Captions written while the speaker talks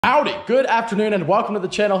Howdy, good afternoon and welcome to the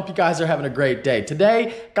channel. Hope you guys are having a great day.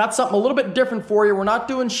 Today, got something a little bit different for you. We're not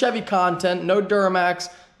doing Chevy content, no Duramax,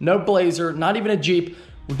 no Blazer, not even a Jeep.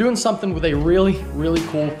 We're doing something with a really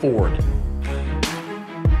cool Ford.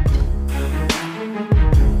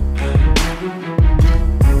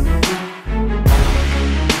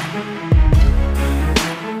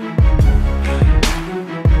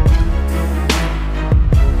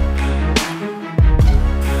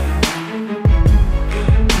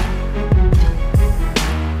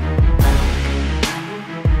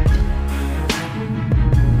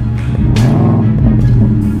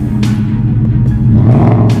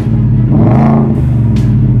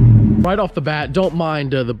 Right off the bat, don't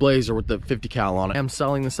mind the Blazer with the 50 cal on it. I'm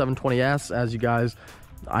selling the 720S, as you guys,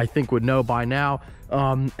 I think, would know by now.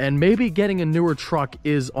 And maybe getting a newer truck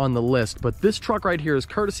is on the list, but this truck right here is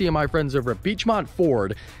courtesy of my friends over at Beechmont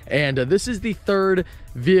Ford, and this is the third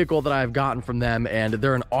vehicle that I've gotten from them, and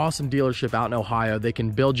they're an awesome dealership out in Ohio. They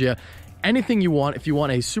can build you anything you want. If you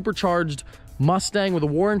want a supercharged Mustang with a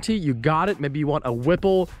warranty, you got it. Maybe you want a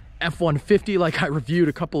Whipple F150 like I reviewed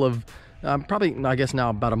a couple of probably, I guess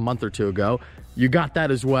now about a month or two ago. You got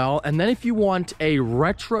that as well. And then if you want a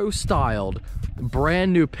retro styled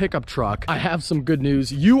brand new pickup truck, I have some good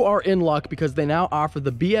news. You are in luck because they now offer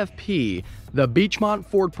the BFP, the Beechmont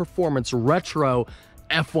Ford Performance Retro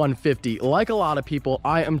F150. Like a lot of people,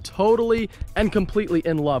 I am totally and completely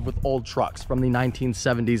in love with old trucks from the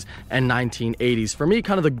 1970s and 1980s. For me,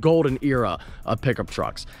 kind of the golden era of pickup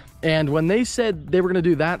trucks. And when they said they were going to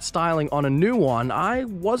do that styling on a new one, I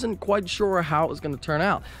wasn't quite sure how it was going to turn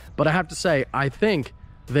out. But I have to say, I think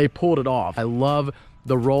they pulled it off. I love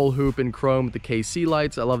the roll hoop in chrome with the KC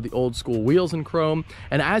lights. I love the old school wheels in chrome.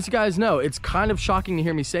 And as you guys know, it's kind of shocking to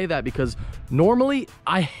hear me say that because normally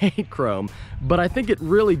I hate chrome, but I think it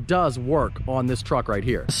really does work on this truck right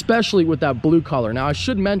here, especially with that blue color. Now, I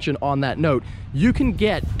should mention on that note, you can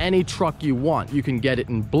get any truck you want. You can get it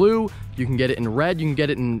in blue, you can get it in red, you can get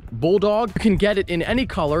it in Bulldog, you can get it in any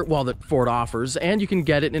color, well, that Ford offers, and you can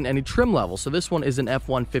get it in any trim level. So this one is an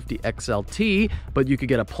F150 XLT, but you could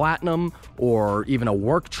get a Platinum or even a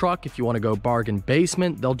work truck if you want to go bargain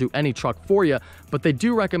basement. They'll do any truck for you, but they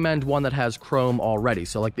do recommend one that has chrome already.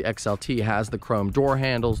 So like the XLT has the chrome door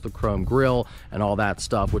handles, the chrome grille, and all that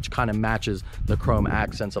stuff, which kind of matches the chrome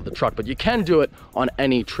accents of the truck, but you can do it on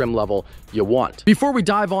any trim level you want. Before we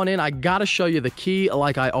dive on in, I gotta show you the key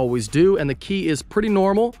like I always do, and the key is pretty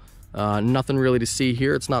normal. Nothing really to see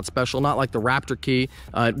here. It's not special, not like the Raptor key.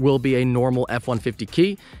 It will be a normal F150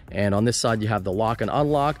 key, and on this side you have the lock and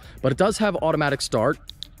unlock, but it does have automatic start.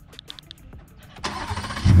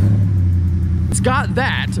 It's got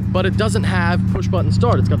that, but it doesn't have push button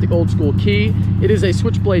start. It's got the old school key. It is a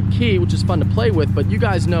switchblade key, which is fun to play with, but you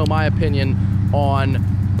guys know my opinion on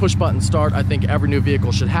push button start. I think every new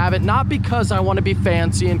vehicle should have it, not because I want to be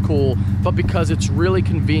fancy and cool, but because it's really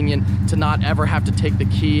convenient to not ever have to take the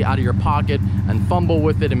key out of your pocket and fumble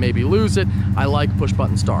with it and maybe lose it. I like push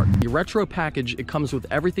button start. The retro package, it comes with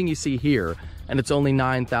everything you see here, and it's only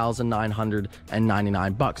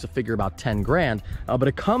 $9,999, a figure about 10 grand, but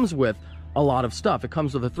it comes with a lot of stuff. It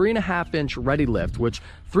comes with a 3.5-inch ready lift, which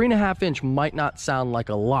 3.5-inch might not sound like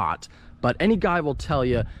a lot, but any guy will tell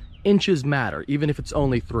you inches matter, even if it's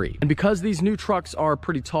only 3. And because these new trucks are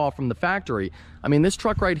pretty tall from the factory, I mean, this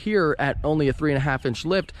truck right here at only a 3.5-inch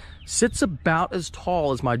lift sits about as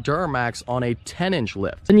tall as my Duramax on a 10-inch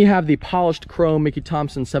lift. Then you have the polished chrome Mickey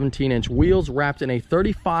Thompson 17-inch wheels wrapped in a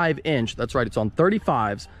 35-inch, that's right, it's on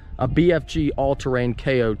 35s, a BFG all-terrain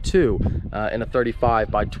KO2 in a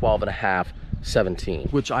 35 by 12.5 17,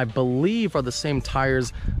 which I believe are the same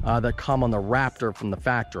tires that come on the Raptor from the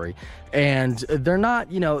factory. And they're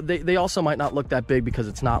not, you know, they also might not look that big because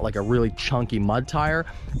it's not like a really chunky mud tire,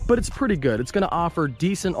 but it's pretty good. It's going to offer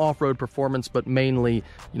decent off-road performance, but mainly,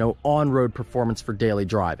 you know, on-road performance for daily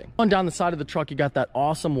driving. On down the side of the truck, you got that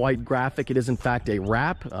awesome white graphic. It is in fact a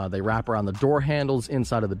wrap. They wrap around the door handles,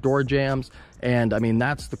 inside of the door jambs, and I mean,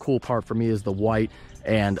 that's the cool part for me, is the white.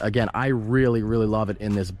 And again, I really love it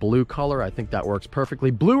in this blue color. I think that works perfectly.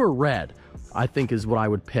 Blue or red, I think, is what I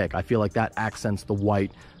would pick. I feel like that accents the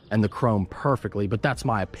white and the chrome perfectly, but that's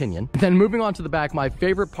my opinion. Then moving on to the back, my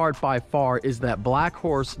favorite part by far is that Black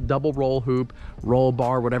Horse double roll hoop, roll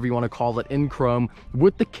bar, whatever you want to call it, in chrome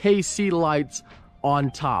with the KC lights on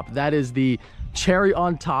top. That is the cherry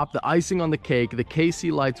on top, the icing on the cake, the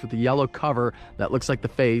KC lights with the yellow cover that looks like the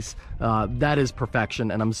face. That is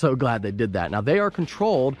perfection, and I'm so glad they did that. Now, they are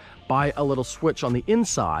controlled by a little switch on the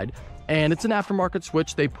inside, And it's an aftermarket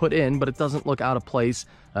switch they put in, but it doesn't look out of place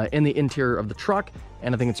in the interior of the truck,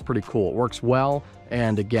 and I think it's pretty cool. It works well,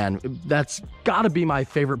 and again, that's gotta be my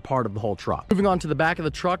favorite part of the whole truck. Moving on to the back of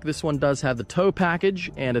the truck, this one does have the tow package,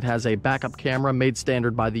 and it has a backup camera made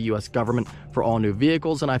standard by the US government for all new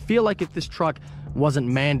vehicles, and I feel like if this truck wasn't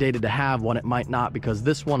mandated to have one, it might not, because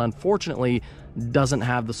this one unfortunately doesn't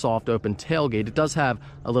have the soft open tailgate. It does have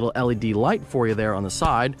a little LED light for you there on the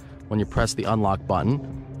side when you press the unlock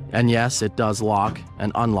button. And yes, it does lock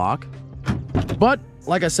and unlock. But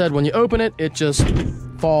like I said, when you open it, it just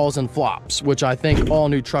falls and flops, which I think all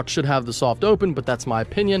new trucks should have the soft open, but that's my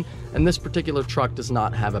opinion. And this particular truck does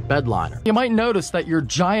not have a bed liner. You might notice that your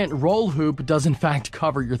giant roll hoop does in fact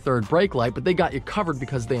cover your third brake light, but they got you covered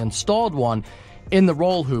because they installed one in the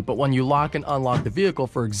roll hoop. But when you lock and unlock the vehicle,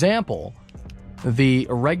 for example, the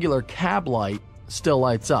regular cab light still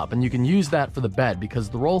lights up, and you can use that for the bed because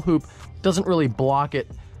the roll hoop doesn't really block it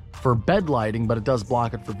for bed lighting, but it does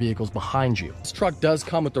block it for vehicles behind you. This truck does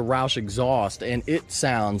come with the Roush exhaust, and it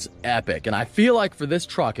sounds epic. And I feel like for this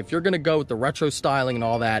truck, if you're gonna go with the retro styling and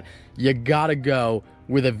all that, you gotta go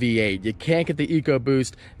with a V8. You can't get the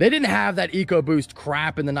EcoBoost. They didn't have that EcoBoost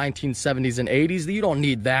crap in the 1970s and 80s. You don't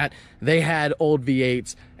need that. They had old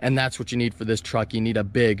V8s, and that's what you need for this truck. You need a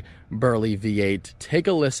big, burly V8. Take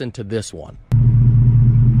a listen to this one.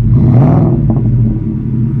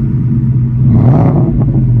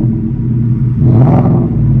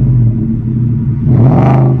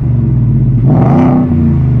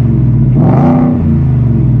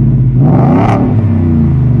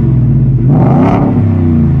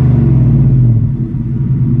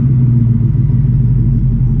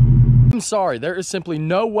 Sorry, there is simply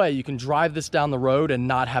no way you can drive this down the road and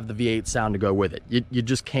not have the V8 sound to go with it. You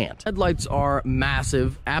just can't. Headlights are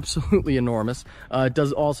massive, absolutely enormous. It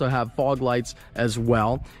does also have fog lights as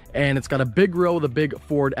well. And it's got a big grille with a big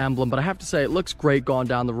Ford emblem, but I have to say it looks great going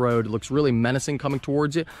down the road. It looks really menacing coming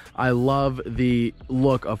towards you. I love the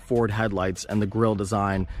look of Ford headlights and the grille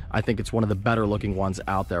design. I think it's one of the better looking ones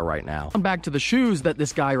out there right now. Back to the shoes that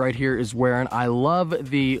this guy right here is wearing. I love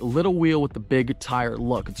the little wheel with the big tire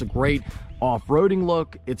look. It's a great off-roading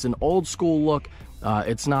look. It's an old school look.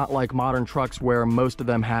 It's not like modern trucks where most of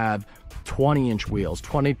them have 20-inch wheels,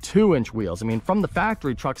 22-inch wheels. I mean, from the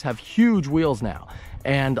factory, trucks have huge wheels now.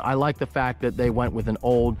 And I like the fact that they went with an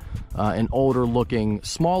older looking,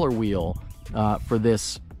 smaller wheel for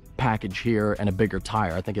this package here and a bigger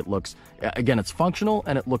tire. I think it looks, again, it's functional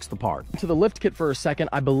and it looks the part. To the lift kit for a second,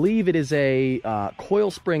 I believe it is a coil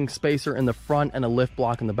spring spacer in the front and a lift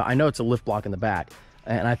block in the back. I know it's a lift block in the back,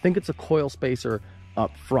 and I think it's a coil spacer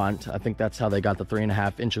up front. I think that's how they got the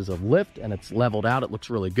 3.5 inches of lift, and it's leveled out. It looks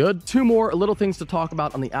really good. Two more little things to talk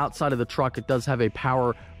about on the outside of the truck. It does have a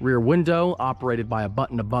power rear window operated by a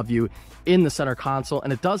button above you in the center console,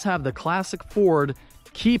 and it does have the classic Ford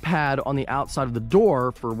keypad on the outside of the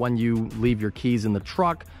door for when you leave your keys in the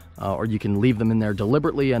truck, or you can leave them in there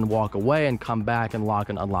deliberately and walk away and come back and lock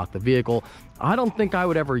and unlock the vehicle. I don't think I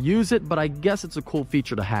would ever use it, but I guess it's a cool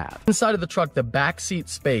feature to have. Inside of the truck, the back seat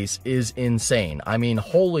space is insane. I mean,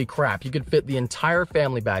 holy crap, you could fit the entire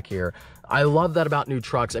family back here. I love that about new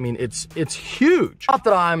trucks. I mean, it's huge. Not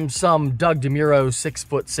that I'm some Doug DeMuro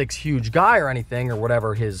 6'6" huge guy or anything, or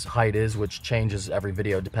whatever his height is, which changes every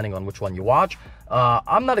video depending on which one you watch.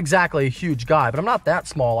 I'm not exactly a huge guy, but I'm not that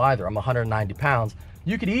small either. I'm 190 pounds.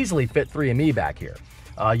 You could easily fit 3 of me back here.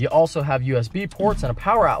 You also have USB ports and a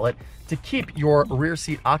power outlet to keep your rear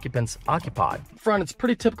seat occupants occupied. Front, it's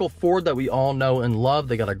pretty typical Ford that we all know and love.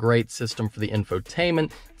 They got a great system for the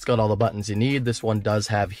infotainment. It's got all the buttons you need. This one does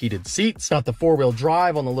have heated seats. Got the 4-wheel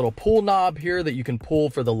drive on the little pull knob here that you can pull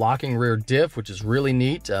for the locking rear diff, which is really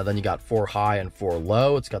neat. Then you got 4 high and 4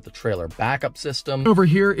 low. It's got the trailer backup system. Over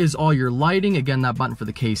here is all your lighting. Again, that button for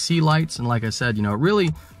the KC lights. And like I said, it really,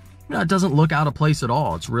 it doesn't look out of place at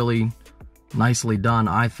all. It's really nicely done,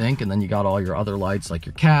 I think. And then you got all your other lights, like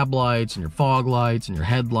your cab lights and your fog lights and your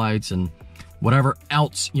headlights and whatever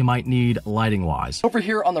else you might need lighting wise. Over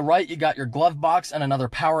here on the right, you got your glove box and another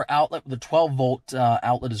power outlet with a 12-volt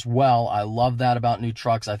outlet as well. I love that about new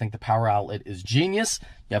trucks. I think the power outlet is genius.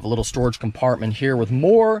 You have a little storage compartment here with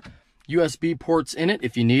more USB ports in it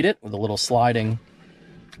if you need it, with a little sliding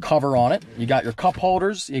cover on it. You got your cup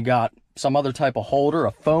holders, you got some other type of holder,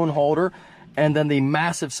 a phone holder, and then the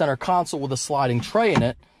massive center console with a sliding tray in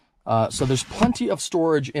it. So there's plenty of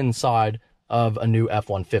storage inside of a new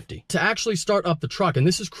F-150. To actually start up the truck, and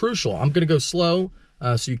this is crucial, I'm gonna go slow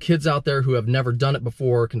so you kids out there who have never done it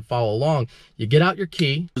before can follow along. You get out your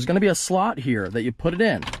key. There's gonna be a slot here that you put it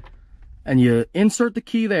in, and you insert the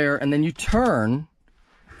key there, and then you turn,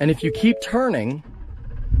 and if you keep turning,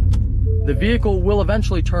 the vehicle will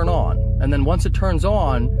eventually turn on. And then once it turns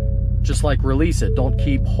on, just like release it. Don't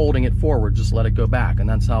keep holding it forward, just let it go back, and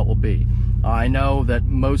that's how it will be. I know that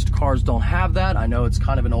most cars don't have that. I know it's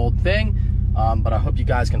kind of an old thing, but I hope you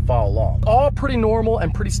guys can follow along. All pretty normal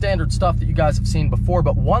and pretty standard stuff that you guys have seen before,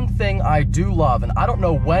 but one thing I do love, and I don't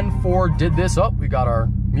know when Ford did this. Oh, we got our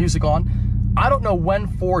music on. I don't know when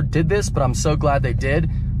Ford did this, but I'm so glad they did.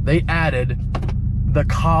 They added the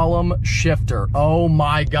column shifter. Oh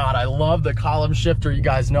my God, I love the column shifter. You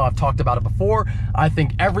guys know I've talked about it before. I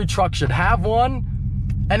think every truck should have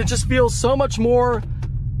one, and it just feels so much more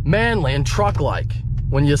manly and truck-like.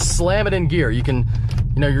 When you slam it in gear, you can,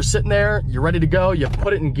 you know, you're sitting there, you're ready to go, you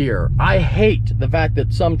put it in gear. I hate the fact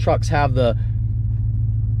that some trucks have the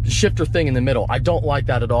shifter thing in the middle. I don't like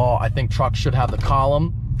that at all. I think trucks should have the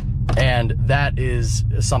column, and that is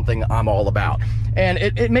something I'm all about. And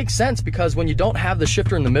it makes sense, because when you don't have the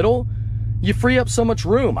shifter in the middle, you free up so much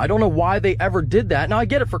room. I don't know why they ever did that. Now, I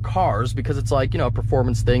get it for cars, because it's like, you know, a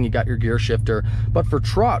performance thing, you got your gear shifter, but for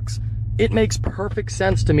trucks, it makes perfect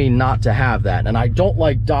sense to me not to have that. And I don't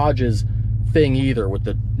like Dodge's thing either with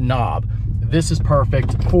the knob. This is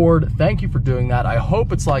perfect. Ford, thank you for doing that. I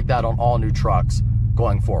hope it's like that on all new trucks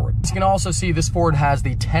going forward. You can also see this Ford has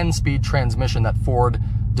the 10-speed transmission that Ford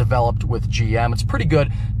developed with GM. It's pretty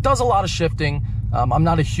good, does a lot of shifting. I'm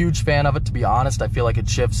not a huge fan of it, to be honest. I feel like it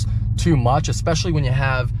shifts too much, especially when you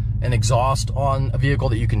have an exhaust on a vehicle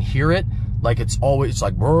that you can hear it. Like it's always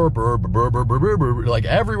like brr, brr, brr, brr, brr, brr, brr. Like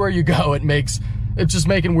everywhere you go, it's just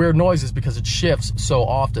making weird noises because it shifts so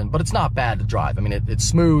often. But it's not bad to drive. I mean, it's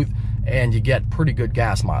smooth, and you get pretty good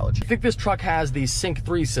gas mileage. I think this truck has the Sync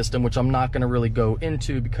 3 system, which I'm not going to really go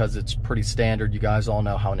into because it's pretty standard. You guys all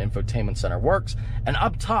know how an infotainment center works. And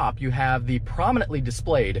up top, you have the prominently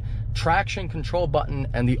displayed traction control button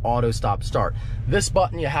and the auto stop start. This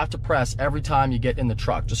button you have to press every time you get in the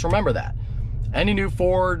truck. Just remember that. Any new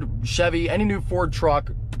Ford, Chevy, any new Ford truck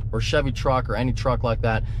or Chevy truck or any truck like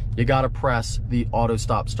that, you got to press the auto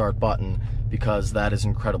stop start button, because that is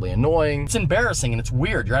incredibly annoying. It's embarrassing and it's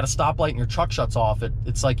weird. You're at a stoplight and your truck shuts off.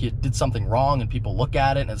 It's like you did something wrong, and people look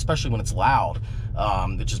at it, and especially when it's loud.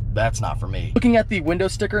 That's not for me. Looking at the window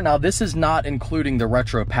sticker, now this is not including the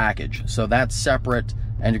retro package, so that's separate,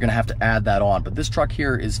 and you're gonna have to add that on. But this truck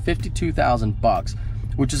here is $52,000,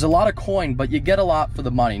 which is a lot of coin, but you get a lot for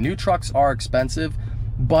the money. New trucks are expensive,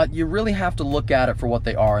 but you really have to look at it for what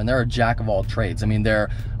they are, and they're a jack of all trades. I mean,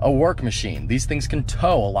 they're a work machine. These things can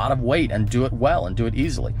tow a lot of weight and do it well and do it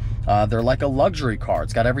easily. They're like a luxury car.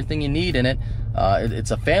 It's got everything you need in it.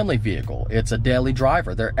 It's a family vehicle. It's a daily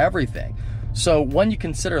driver. They're everything. So when you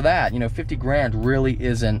consider that, you know, 50 grand really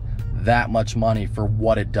isn't that much money for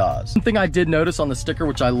what it does. One thing I did notice on the sticker,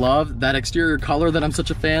 which I love, that exterior color that I'm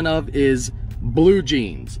such a fan of, is blue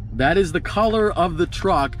jeans. That is the color of the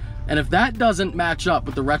truck. And if that doesn't match up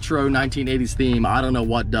with the retro 1980s theme, I don't know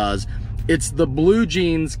what does. It's the blue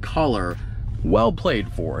jeans color. Well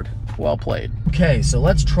played, Ford. Well played. Okay, so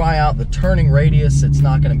let's try out the turning radius. It's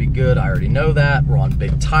not gonna be good, I already know that. We're on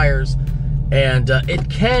big tires. And it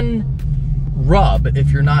can rub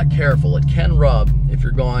if you're not careful. It can rub if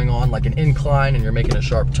you're going on like an incline and you're making a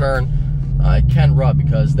sharp turn. It can rub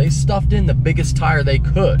because they stuffed in the biggest tire they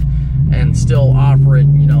could and still offer it,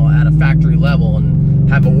 you know, at a factory level and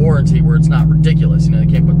have a warranty where it's not ridiculous. You know,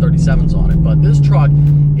 they can't put 37s on it. But this truck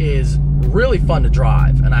is really fun to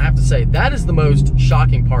drive, and I have to say that is the most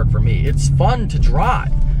shocking part for me. It's fun to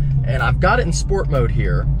drive, and I've got it in sport mode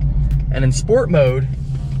here, and in sport mode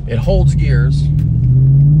it holds gears.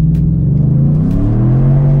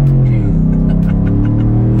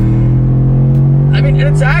 I mean,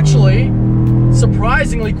 and it's actually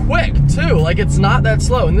surprisingly quick too. Like, it's not that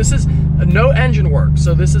slow, and this is no engine work,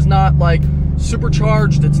 so this is not like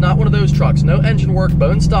supercharged. It's not one of those trucks. No engine work,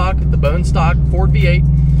 bone stock, the bone stock Ford V8.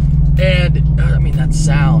 And I mean, that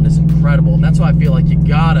sound is incredible, and that's why I feel like you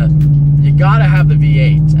gotta have the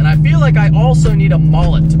V8. And I feel like I also need a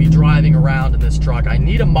mullet to be driving around in this truck. I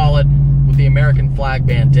need a mullet with the American flag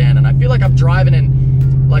bandana, and I feel like I'm driving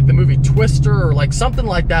in like the movie Twister or like something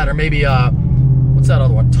like that, or maybe what's that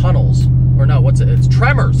other one? Tunnels. Or no, what's it? It's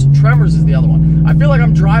Tremors. Tremors is the other one. I feel like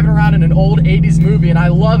I'm driving around in an old 80s movie, and I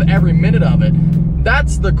love every minute of it.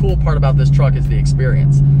 That's the cool part about this truck, is the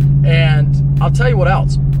experience. And I'll tell you what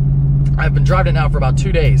else. I've been driving it now for about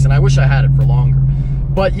 2 days, and I wish I had it for longer.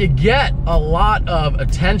 But you get a lot of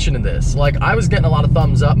attention in this. Like, I was getting a lot of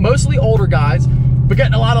thumbs up, mostly older guys, but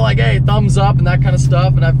getting a lot of like, hey, thumbs up and that kind of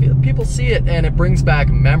stuff. And I feel people see it, and it brings back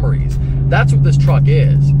memories. That's what this truck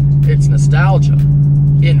is. It's nostalgia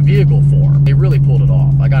in vehicle form. They really pulled it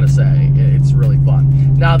off, I gotta say. It's really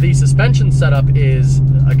fun. Now, the suspension setup is,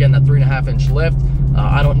 again, that 3.5-inch lift.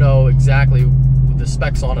 I don't know exactly the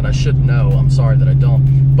specs on it. I should know. I'm sorry that I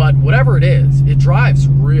don't. But whatever it is, it drives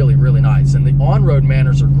really, really nice. And the on-road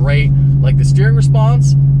manners are great. Like the steering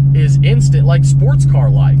response is instant, like sports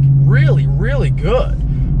car-like. Really, really good.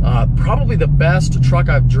 Probably the best truck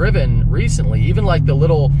I've driven recently. Even like the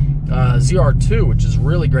little ZR2, which is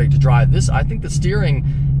really great to drive. This, I think the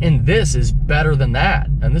steering in this is better than that.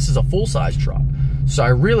 And this is a full-size truck. So I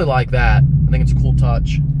really like that. I think it's a cool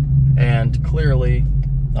touch. And clearly,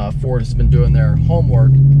 Ford has been doing their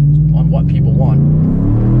homework on what people want.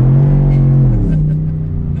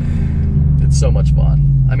 It's so much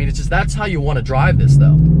fun. I mean, it's just, that's how you want to drive this,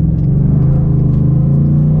 though.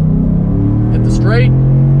 Hit the straight.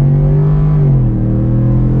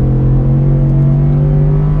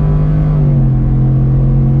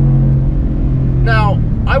 Now,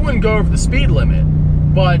 I wouldn't go over the speed limit,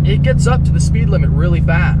 but it gets up to the speed limit really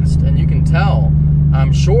fast, and you can tell,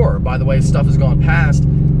 I'm sure, by the way stuff has gone past,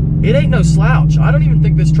 it ain't no slouch. I don't even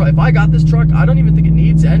think this truck, if I got this truck, I don't even think it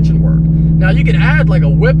needs engine work. Now, you could add like a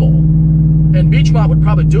Whipple, and Beachmont would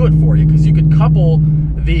probably do it for you, because you could couple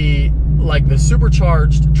the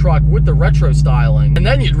supercharged truck with the retro styling, and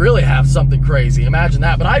then you'd really have something crazy. Imagine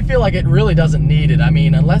that. But I feel like it really doesn't need it. I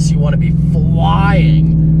mean, unless you want to be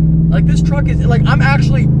flying. Like, this truck is, like, I'm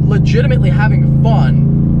actually legitimately having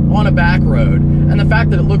fun on a back road, and the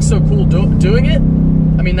fact that it looks so cool doing it,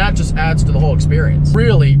 I mean, that just adds to the whole experience.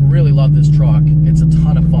 Really, really love this truck. It's a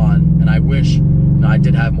ton of fun, and I wish, you know, I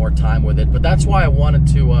did have more time with it, but that's why I wanted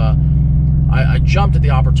to, I jumped at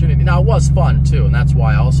the opportunity. Now, it was fun, too, and that's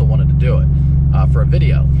why I also wanted to do it for a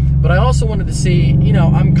video. But I also wanted to see, you know,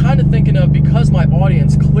 I'm kind of thinking of, because my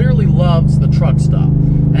audience clearly loves the truck stuff,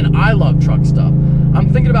 and I love truck stuff, I'm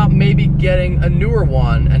thinking about maybe getting a newer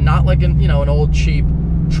one, and not like an, you know, an old cheap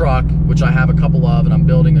truck, which I have a couple of, and I'm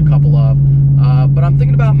building a couple of, but I'm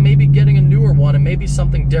thinking about maybe getting a newer one, and maybe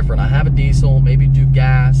something different. I have a diesel, maybe do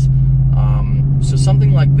gas, so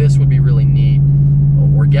something like this would be really neat,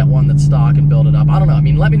 or get one that's stock and build it up. I don't know. I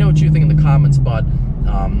mean, let me know what you think in the comments, but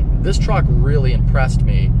this truck really impressed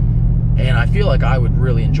me, and I feel like I would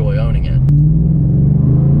really enjoy owning it.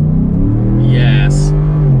 Yes.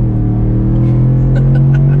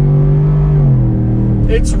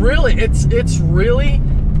 It's really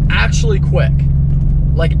actually quick.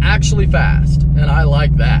 Like, actually fast, and I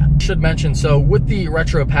like that. Should mention, so with the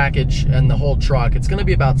retro package and the whole truck, it's gonna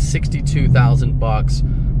be about 62,000 bucks.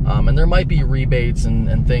 And there might be rebates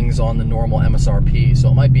and things on the normal MSRP,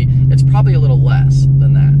 so it's probably a little less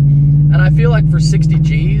than that. And I feel like for 60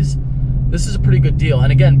 G's, this is a pretty good deal.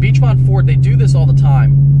 And again, Beachmont Ford, they do this all the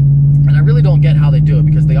time, and I really don't get how they do it,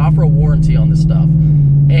 because they offer a warranty on this stuff.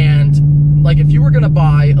 And like, if you were gonna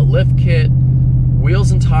buy a lift kit,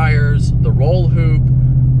 wheels and tires, the roll hoop,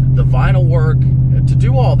 the vinyl work, to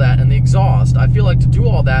do all that, and the exhaust, I feel like to do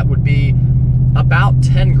all that would be about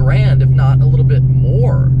 10 grand, if not a little bit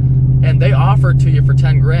more. And they offer it to you for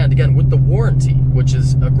 10 grand, again, with the warranty, which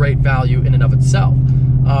is a great value in and of itself.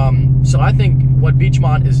 So I think what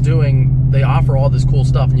Beachmont is doing, they offer all this cool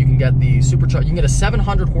stuff, and you can get the supercharged, you can get a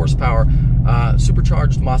 700 horsepower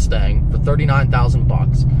supercharged Mustang for 39,000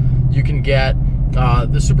 bucks. You can get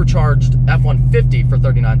the supercharged F150 for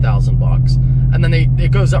 39,000 bucks. And then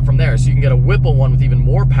it goes up from there. So you can get a Whipple one with even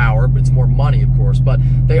more power, but it's more money, of course. But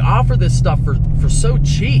they offer this stuff for so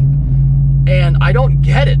cheap. And I don't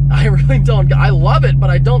get it. I really don't. I love it, but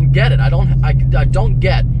I don't get it. I don't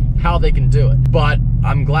get how they can do it. But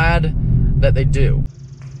I'm glad that they do.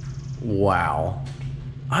 Wow.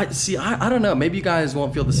 I don't know. Maybe you guys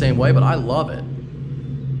won't feel the same way, but I love it.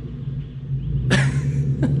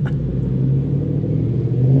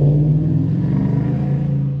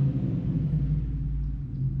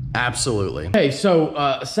 Absolutely. Okay,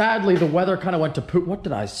 so sadly the weather kind of went to poop. What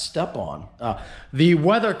did I step on? The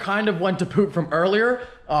weather kind of went to poop from earlier,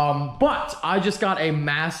 but I just got a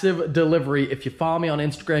massive delivery. If you follow me on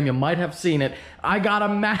Instagram, you might have seen it. I got a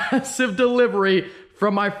massive delivery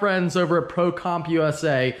from my friends over at Pro Comp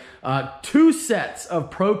USA. 2 sets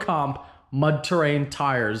of Pro Comp mud terrain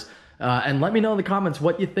tires. And let me know in the comments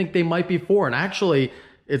what you think they might be for. And actually,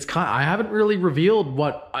 I haven't really revealed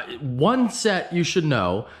what, one set you should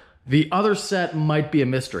know. The other set might be a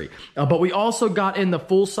mystery. But we also got in the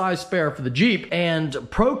full-size spare for the Jeep, and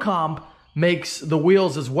Pro Comp makes the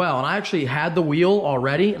wheels as well. And I actually had the wheel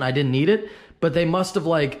already, and I didn't need it, but they must have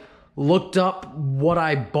like looked up what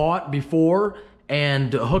I bought before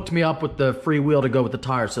and hooked me up with the free wheel to go with the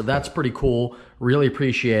tire. So that's pretty cool. Really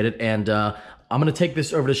appreciate it. And I'm gonna take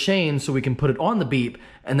this over to Shane so we can put it on the Beep,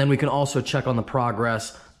 and then we can also check on the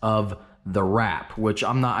progress of the wrap, which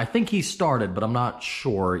I think he started, but I'm not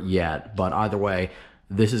sure yet. But either way,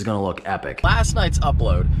 this is gonna look epic. Last night's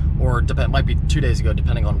upload, or might be 2 days ago,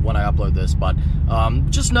 depending on when I upload this, but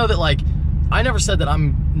just know that, like, I never said that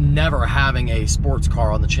I'm never having a sports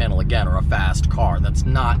car on the channel again, or a fast car. That's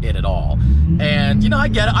not it at all. And, you know, I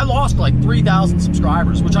get it. I lost like 3,000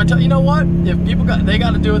 subscribers, which I tell you know what? If people they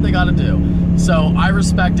got to do what they got to do. So I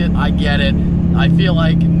respect it. I get it. I feel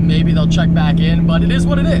like maybe they'll check back in, but it is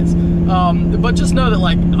what it is. But just know that,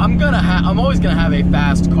 like, I'm always gonna have a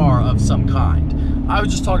fast car of some kind. I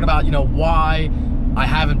was just talking about, you know, why I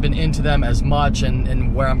haven't been into them as much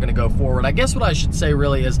and where I'm gonna go forward. I guess what I should say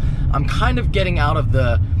really is I'm kind of getting out of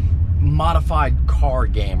the modified car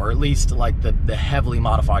game, or at least like the heavily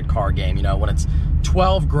modified car game. You know, when it's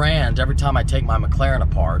 12 grand every time I take my McLaren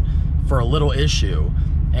apart for a little issue,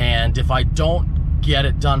 and if I don't get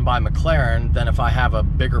it done by McLaren, then if I have a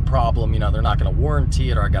bigger problem, you know, they're not gonna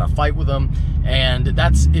warranty it, or I gotta fight with them. And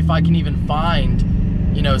that's if I can even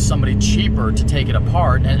find, you know, somebody cheaper to take it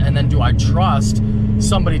apart. And then do I trust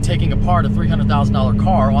somebody taking apart a $300,000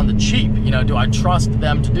 car on the cheap? You know, do I trust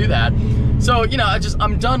them to do that? So, you know,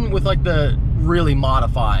 I'm done with like the really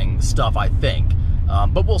modifying stuff, I think.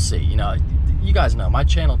 But we'll see. You know, you guys know my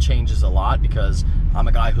channel changes a lot because I'm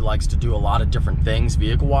a guy who likes to do a lot of different things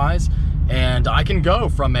vehicle-wise, and I can go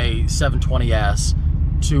from a 720S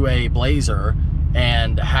to a Blazer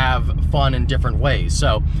and have fun in different ways.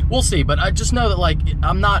 So we'll see, but I just know that, like,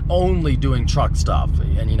 I'm not only doing truck stuff,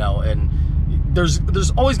 and you know, and there's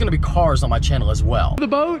always gonna be cars on my channel as well. The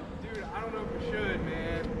boat? Dude, I don't know if we should,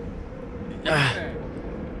 man.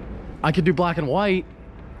 I could do black and white.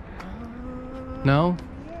 No?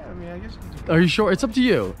 Yeah, I mean, I guess we could do. Are you sure? It's up to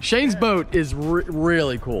you. Shane's boat is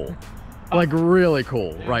really cool. Like, really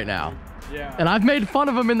cool right now. Yeah. And I've made fun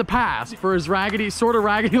of him in the past for his sort of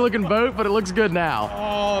raggedy looking boat, but it looks good now.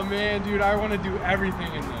 Oh man, dude, I want to do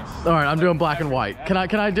everything in this. All right, I'm doing black and white.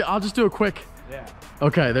 I'll just do a quick. Yeah.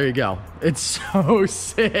 Okay, there you go. It's so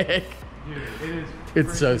sick. Dude, it is.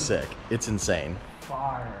 It's so sick. It's insane.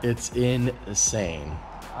 Fire. It's insane.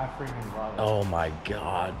 I freaking love it. Oh my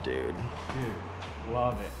God, dude. Dude,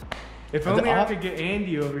 love it. If only I could get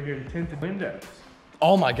Andy over here to tint the windows.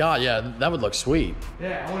 Oh my God, yeah, that would look sweet.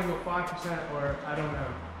 Yeah, I want to go 5%, or I don't know.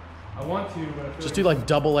 I want to, but I feel Just do like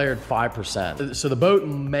double layered 5%. So the boat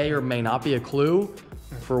may or may not be a clue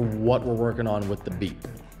for what we're working on with the beep.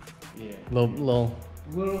 Yeah. Little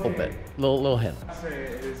bit. Little hint. I say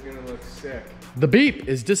it is gonna look sick. The beep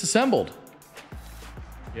is disassembled.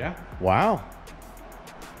 Yeah. Wow.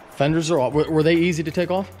 Fenders are off. Were they easy to take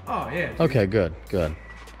off? Oh yeah. Dude. Okay, good.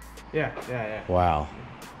 Yeah. Wow.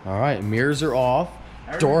 All right, mirrors are off.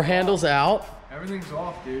 Door handles out. Everything's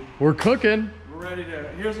off, dude. We're cooking. We're ready to.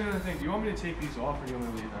 Here's another thing. Do you want me to take these off, or do you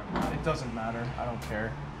want me to leave them? It doesn't matter. I don't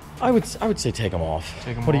care. I would say take them off.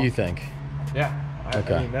 Take them what off. do you think? Yeah.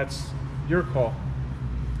 Okay. I mean, that's your call.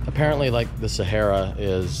 Apparently, like, the Sahara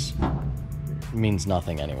means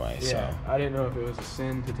nothing anyway. Yeah. So I didn't know if it was a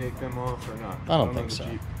sin to take them off or not. I don't think so.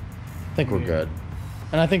 I think we're good,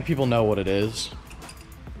 and I think people know what it is.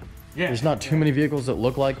 Yeah. There's not too many vehicles that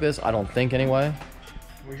look like this. I don't think anyway.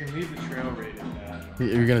 We can leave the trail rated.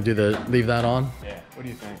 You're gonna leave that on? Yeah. What do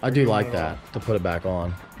you think? I do like that, to put it back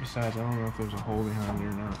on. Besides, I don't know if there's a hole behind it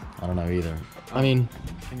or not. I don't know either. I mean,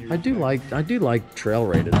 I do like trail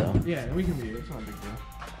rated though. Yeah, we can leave it. It's not a big deal.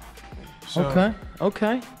 So,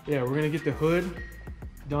 Okay. Yeah, we're gonna get the hood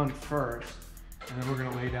done first, and then we're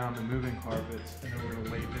gonna lay down the moving carpets, and then we're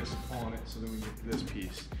gonna lay this on it so that we get this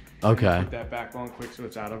piece. Okay. Put that back on quick so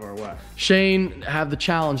it's out of our way. Shane have the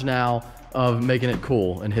challenge now of making it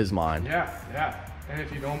cool in his mind. Yeah. And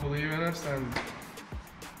if you don't believe in us, then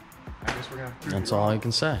I guess we're gonna prove That's you all wrong. I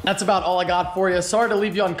can say. That's about all I got for you. Sorry to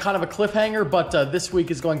leave you on kind of a cliffhanger, but this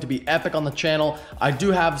week is going to be epic on the channel. I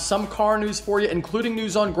do have some car news for you, including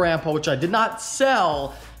news on Grandpa, which I did not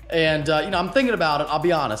sell. And, you know, I'm thinking about it. I'll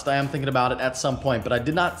be honest. I am thinking about it at some point, but I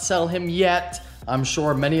did not sell him yet. I'm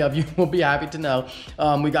sure many of you will be happy to know.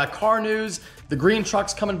 We got car news, the green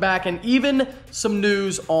truck's coming back, and even some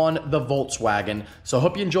news on the Volkswagen. So I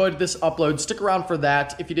hope you enjoyed this upload. Stick around for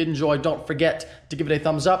that. If you did enjoy, don't forget to give it a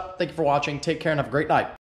thumbs up. Thank you for watching. Take care and have a great night.